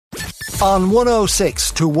On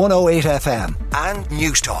 106 to 108 FM and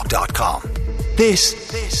newstalk.com.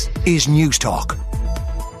 This is Newstalk.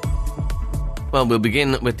 Well, we'll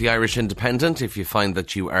begin with the Irish Independent. If you find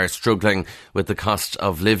that you are struggling with the cost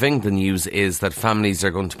of living, the news is that families are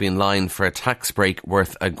going to be in line for a tax break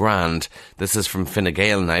worth €1,000. This is from Fine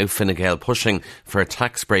Gael now. Fine Gael pushing for a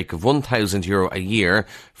tax break of €1,000 a year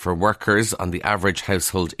for workers on the average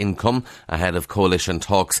household income ahead of coalition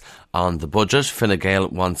talks on the budget. Fine Gael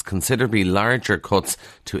wants considerably larger cuts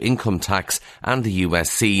to income tax and the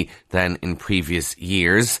USC than in previous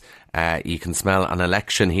years. You can smell an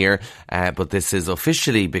election here, but this is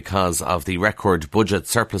officially because of the record budget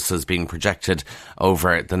surpluses being projected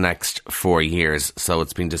over the next 4 years. So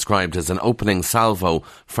it's been described as an opening salvo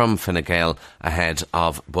from Fine Gael ahead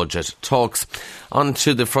of budget talks. On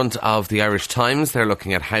to the front of the Irish Times, they're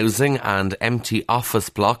looking at housing, and empty office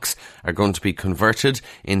blocks are going to be converted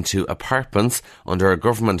into apartments under a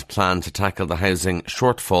government plan to tackle the housing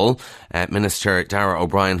shortfall. Minister Darragh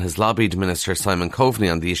O'Brien has lobbied Minister Simon Coveney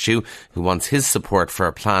on the issue, who wants his support for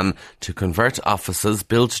a plan to convert offices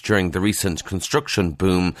built during the recent construction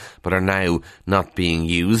boom but are now not being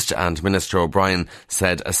used. And Minister O'Brien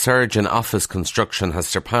said a surge in office construction has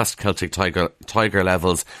surpassed Celtic Tiger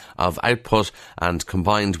levels of output, and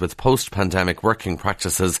combined with post-pandemic working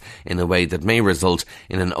practices in a way that may result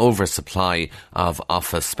in an oversupply of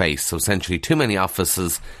office space. So essentially too many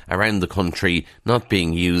offices around the country not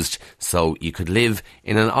being used, so you could live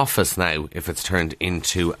in an office now if it's turned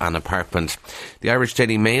into an apartment. The Irish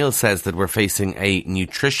Daily Mail says that we're facing a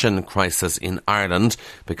nutrition crisis in Ireland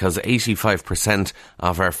because 85%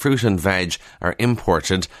 of our fruit and veg are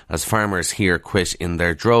imported as farmers here quit in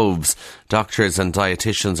their droves. Doctors and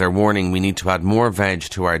dietitians are warning we need to add more veg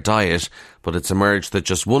to our diet, but it's emerged that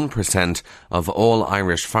just 1% of all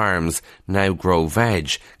Irish farms now grow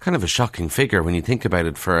veg. Kind of a shocking figure when you think about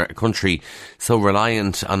it for a country so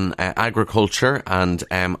reliant on agriculture and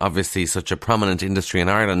obviously such a prominent industry in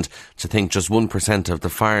Ireland, to think just 1% of the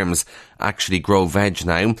farms actually grow veg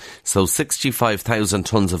now. So 65,000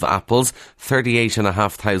 tonnes of apples,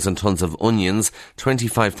 38,500 tonnes of onions,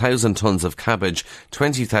 25,000 tonnes of cabbage,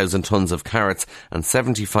 20,000 tonnes of carrots and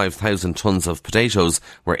 75,000 tonnes of potatoes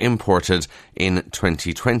were imported in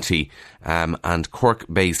 2020. And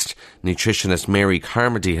Cork-based nutritionist Mary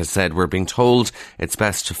Carmody has said, we're being told it's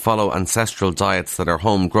best to follow ancestral diets that are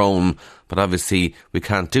homegrown, but obviously we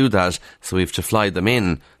can't do that, so we have to fly them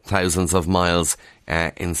in thousands of miles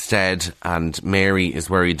instead. And Mary is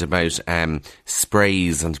worried about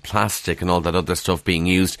sprays and plastic and all that other stuff being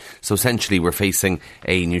used. So essentially we're facing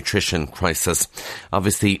a nutrition crisis.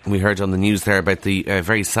 Obviously we heard on the news there about the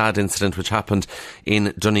very sad incident which happened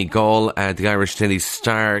in Donegal. The Irish Daily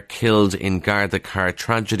Star, killed in Garda car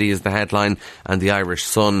tragedy is the headline, and the Irish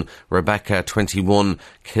Sun, Rebecca 21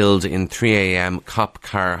 killed in 3am cop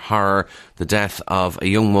car horror. The death of a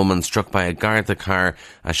young woman struck by a Garda car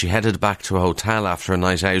as she headed back to a hotel after a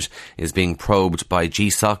night out is being probed by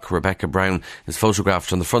GSOC. Rebecca Brown is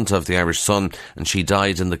photographed on the front of the Irish Sun, and she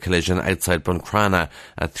died in the collision outside Buncrana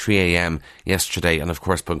at 3am yesterday. And of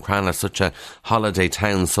course Buncrana, such a holiday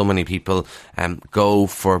town, so many people go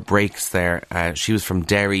for breaks there. She was from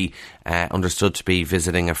Derry, understood to be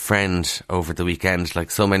visiting a friend over the weekend, like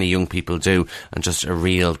so many young people do, and just a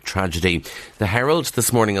real tragedy. The Herald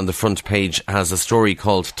this morning on the front page has a story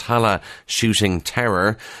called Tala Shooting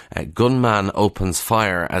Terror. Gunman opens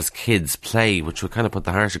fire as kids play, which would kind of put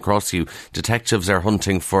the heart across you. Detectives are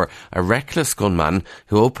hunting for a reckless gunman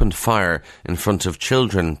who opened fire in front of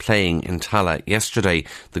children playing in Tala yesterday.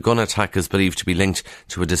 The gun attack is believed to be linked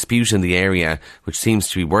to a dispute in the area, which seems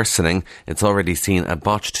to be worsening. It's already seen a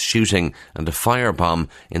botched shooting and a firebomb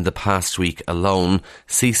in the past week alone.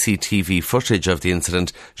 CCTV footage of the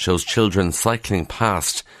incident shows children cycling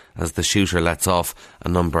past as the shooter lets off a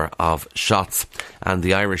number of shots. And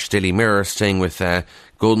the Irish Daily Mirror, staying with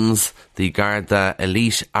guns, the Garda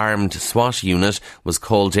Elite Armed SWAT unit was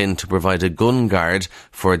called in to provide a gun guard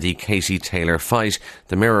for the Katie Taylor fight.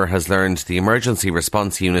 The Mirror has learned the emergency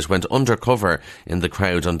response unit went undercover in the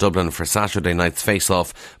crowd on Dublin for Saturday night's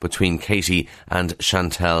face-off between Katie and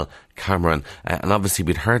Chantel Cameron. And obviously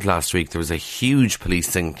we'd heard last week there was a huge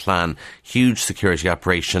policing plan, huge security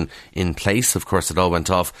operation in place. Of course it all went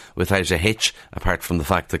off without a hitch, apart from the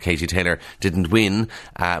fact that Katie Taylor didn't win,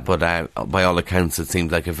 but by all accounts it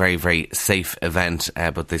seemed like a very, very safe event,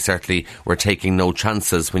 but they certainly were taking no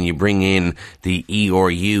chances when you bring in the E or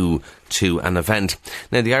U to an event.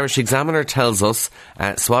 Now the Irish Examiner tells us,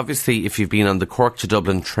 so obviously if you've been on the Cork to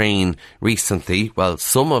Dublin train recently, well,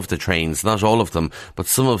 some of the trains, not all of them, but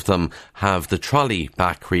some of them have the trolley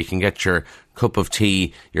back where you can get your cup of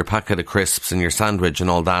tea, your packet of crisps and your sandwich and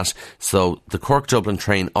all that. So the Cork-Dublin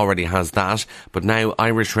train already has that, but now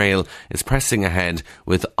Irish Rail is pressing ahead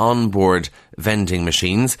with onboard vending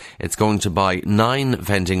machines. It's going to buy 9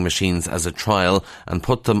 vending machines as a trial and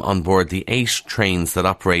put them on board the 8 trains that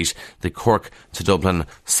operate the Cork to Dublin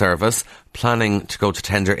service. Planning to go to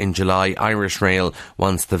tender in July, Irish Rail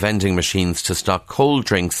wants the vending machines to stock cold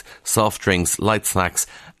drinks, soft drinks, light snacks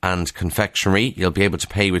and confectionery. You'll be able to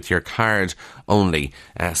pay with your card only.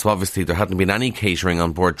 So obviously there hadn't been any catering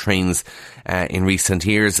on board trains in recent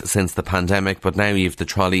years since the pandemic, but now you have the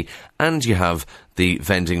trolley and you have the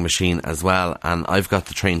vending machine as well. And I've got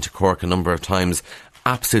the train to Cork a number of times,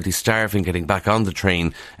 absolutely starving getting back on the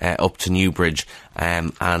train up to Newbridge,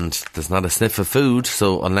 and there's not a sniff of food,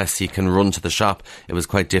 so unless you can run to the shop it was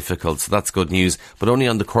quite difficult. So that's good news, but only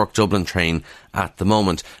on the Cork-Dublin train at the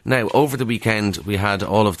moment. Now, over the weekend we had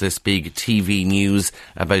all of this big TV news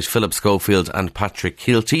about Philip Schofield and Patrick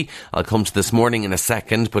Kielty. I'll come to this morning in a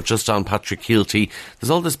second, but just on Patrick Kielty, there's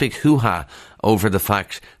all this big hoo-ha over the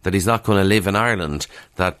fact that he's not going to live in Ireland,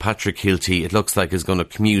 that Patrick Kielty, it looks like, is going to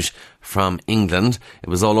commute from England. It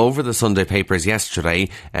was all over the Sunday papers yesterday.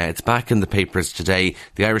 It's back in the papers today.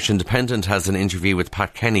 The Irish Independent has an interview with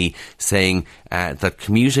Pat Kenny saying that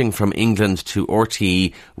commuting from England to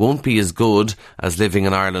RTE won't be as good as living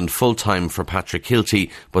in Ireland full-time for Patrick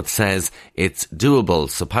Kielty, but says it's doable.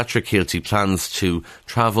 So Patrick Kielty plans to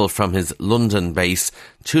travel from his London base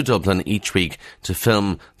to Dublin each week to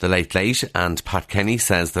film The Late Late, and Pat Kenny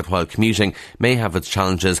says that while commuting may have its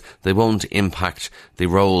challenges, they won't impact the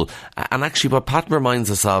role. And actually what Pat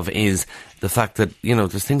reminds us of is the fact that, you know,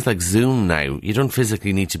 there's things like Zoom now. You don't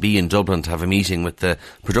physically need to be in Dublin to have a meeting with the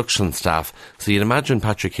production staff. So you'd imagine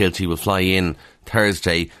Patrick Kielty will fly in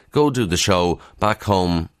Thursday, go do the show, back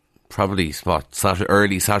home probably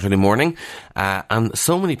early Saturday morning, and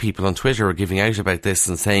so many people on Twitter are giving out about this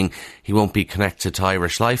and saying he won't be connected to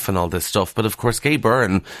Irish life and all this stuff. But of course Gay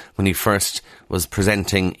Byrne, when he first was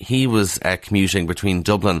presenting, he was commuting between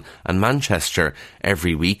Dublin and Manchester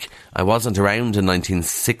every week. I wasn't around in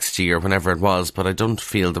 1960 or whenever it was, but I don't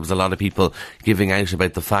feel there was a lot of people giving out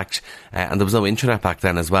about the fact, and there was no internet back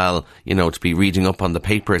then as well, you know, to be reading up on the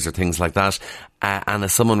papers or things like that. And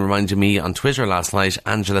as someone reminded me on Twitter last night,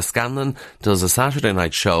 Angela Scanlon does a Saturday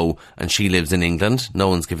night show and she lives in England. No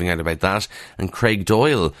one's giving out about that. And Craig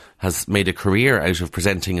Doyle has made a career out of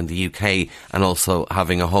presenting in the UK and also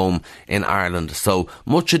having a home in Ireland. So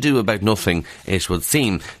much ado about nothing, it would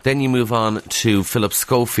seem. Then you move on to Philip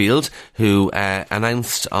Schofield, who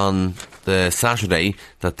announced on the Saturday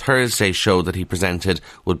that Thursday's show that he presented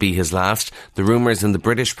would be his last. The rumours in the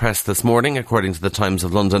British press this morning, according to the Times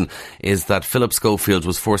of London, is that Philip Schofield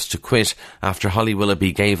was forced to quit after Holly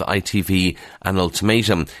Willoughby gave ITV an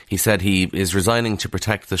ultimatum. He said he is resigning to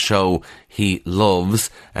protect the show he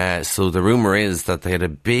loves. So the rumour is that they had a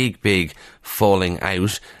big falling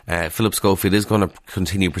out. Philip Schofield is going to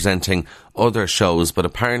continue presenting other shows, but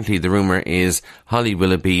apparently the rumour is Holly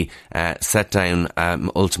Willoughby set down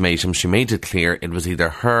ultimatum. She made it clear it was either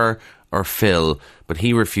her or Phil, but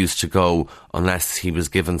he refused to go unless he was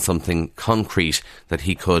given something concrete that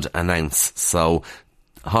he could announce. So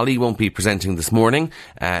Holly won't be presenting this morning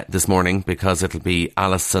because it'll be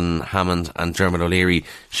Alison Hammond and Dermot O'Leary.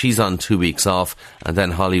 She's on 2 weeks off, and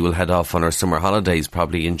then Holly will head off on her summer holidays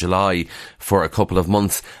probably in July for a couple of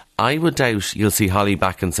months. I would doubt you'll see Holly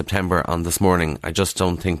back in September on This Morning. I just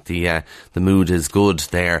don't think the mood is good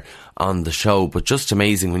there on the show. But just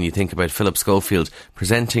amazing when you think about Philip Schofield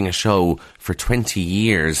presenting a show for 20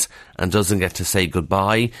 years and doesn't get to say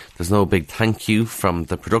goodbye. There's no big thank you from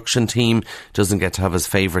the production team. Doesn't get to have his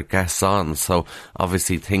favourite guests on. So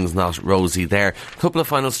obviously things not rosy there. A couple of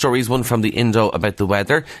final stories. One from the Indo about the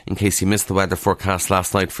weather. In case you missed the weather forecast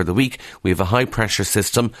last night for the week, we have a high pressure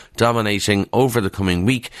system dominating over the coming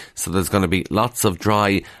week. So there's going to be lots of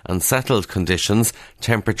dry and settled conditions.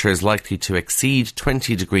 Temperatures likely to exceed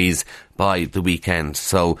 20 degrees by the weekend.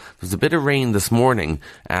 So there's a bit of rain this morning,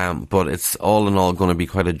 but it's all in all going to be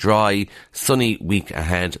quite a dry, sunny week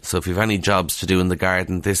ahead. So if you have any jobs to do in the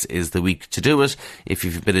garden, this is the week to do it. If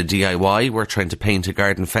you've a bit of DIY, we're trying to paint a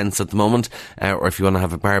garden fence at the moment, or if you want to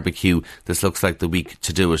have a barbecue, this looks like the week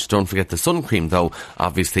to do it. Don't forget the sun cream though,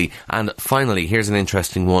 obviously. And finally, here's an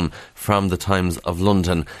interesting one from the Times of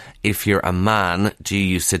London. If you're a man, do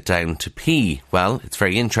you sit down to pee? Well, it's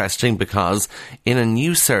very interesting because in a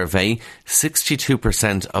new survey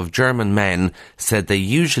 62% of German men said they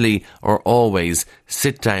usually or always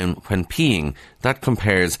sit down when peeing. That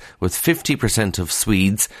compares with 50% of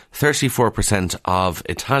Swedes, 34% of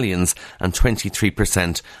Italians and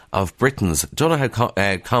 23% of Britons. Don't know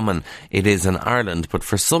how common it is in Ireland, but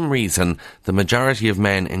for some reason the majority of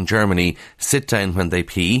men in Germany sit down when they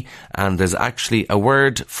pee, and there's actually a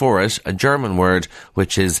word for it, a German word,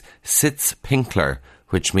 which is Sitzpinkler,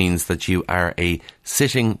 which means that you are a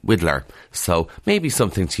sitting whittler. So maybe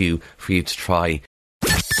something for you to try.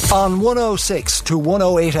 On 106 to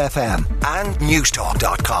 108 FM and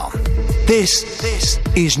newstalk.com. This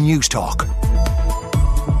is Newstalk.